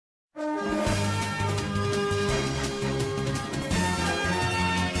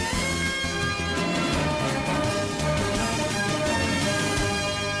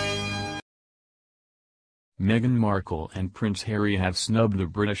Meghan Markle and Prince Harry have snubbed the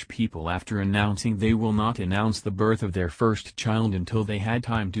British people after announcing they will not announce the birth of their first child until they had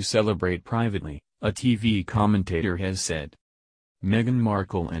time to celebrate privately, a TV commentator has said. Meghan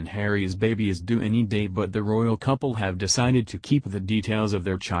Markle and Harry's baby is due any day, but the royal couple have decided to keep the details of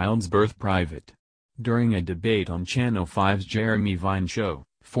their child's birth private. During a debate on Channel 5's Jeremy Vine show,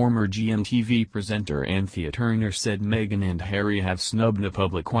 former GMTV presenter Anthea Turner said Meghan and Harry have snubbed the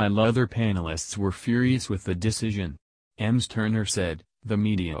public while other panelists were furious with the decision. Ms. Turner said, "The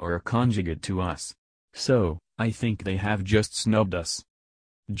media are a conjugate to us. So, I think they have just snubbed us."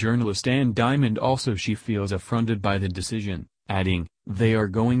 Journalist Anne Diamond also she feels affronted by the decision, adding, "They are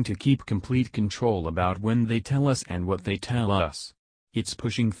going to keep complete control about when they tell us and what they tell us. It's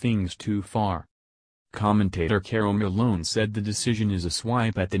pushing things too far." Commentator Carol Malone said the decision is a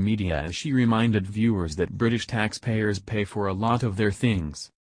swipe at the media as she reminded viewers that British taxpayers pay for a lot of their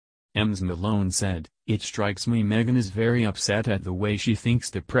things. Ms. Malone said, "It strikes me Meghan is very upset at the way she thinks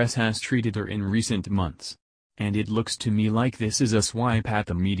the press has treated her in recent months. And it looks to me like this is a swipe at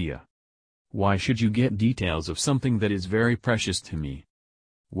the media. Why should you get details of something that is very precious to me?"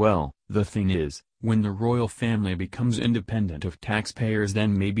 Well, the thing is, when the royal family becomes independent of taxpayers,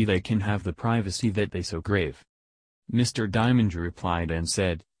 then maybe they can have the privacy that they so crave. Mr. Diamond replied and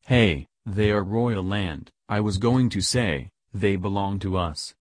said, "Hey, they are royal land. I was going to say, they belong to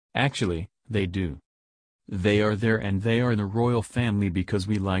us. Actually, they do. They are there and they are the royal family because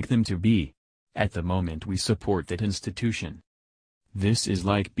we like them to be. At the moment we support that institution. This is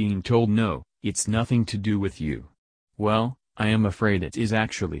like being told no, it's nothing to do with you. Well, I am afraid it is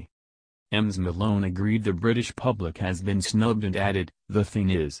actually." Ms. Malone agreed the British public has been snubbed and added, "The thing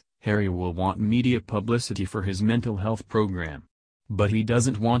is, Harry will want media publicity for his mental health program. But he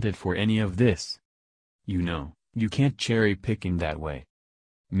doesn't want it for any of this. You know, you can't cherry-pick in that way."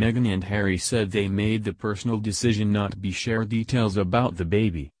 Meghan and Harry said they made the personal decision not to share details about the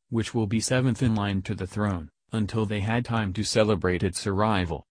baby, which will be seventh in line to the throne, until they had time to celebrate its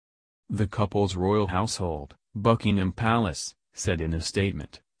arrival. The couple's royal household, Buckingham Palace, said in a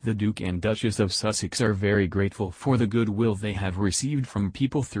statement, "The Duke and Duchess of Sussex are very grateful for the goodwill they have received from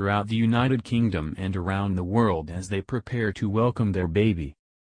people throughout the United Kingdom and around the world as they prepare to welcome their baby.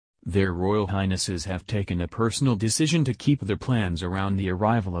 Their Royal Highnesses have taken a personal decision to keep their plans around the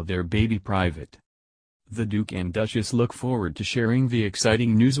arrival of their baby private. The Duke and Duchess look forward to sharing the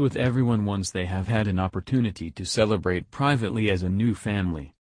exciting news with everyone once they have had an opportunity to celebrate privately as a new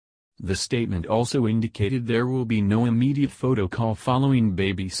family." The statement also indicated there will be no immediate photo call following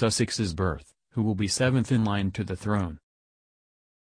baby Sussex's birth, who will be seventh in line to the throne.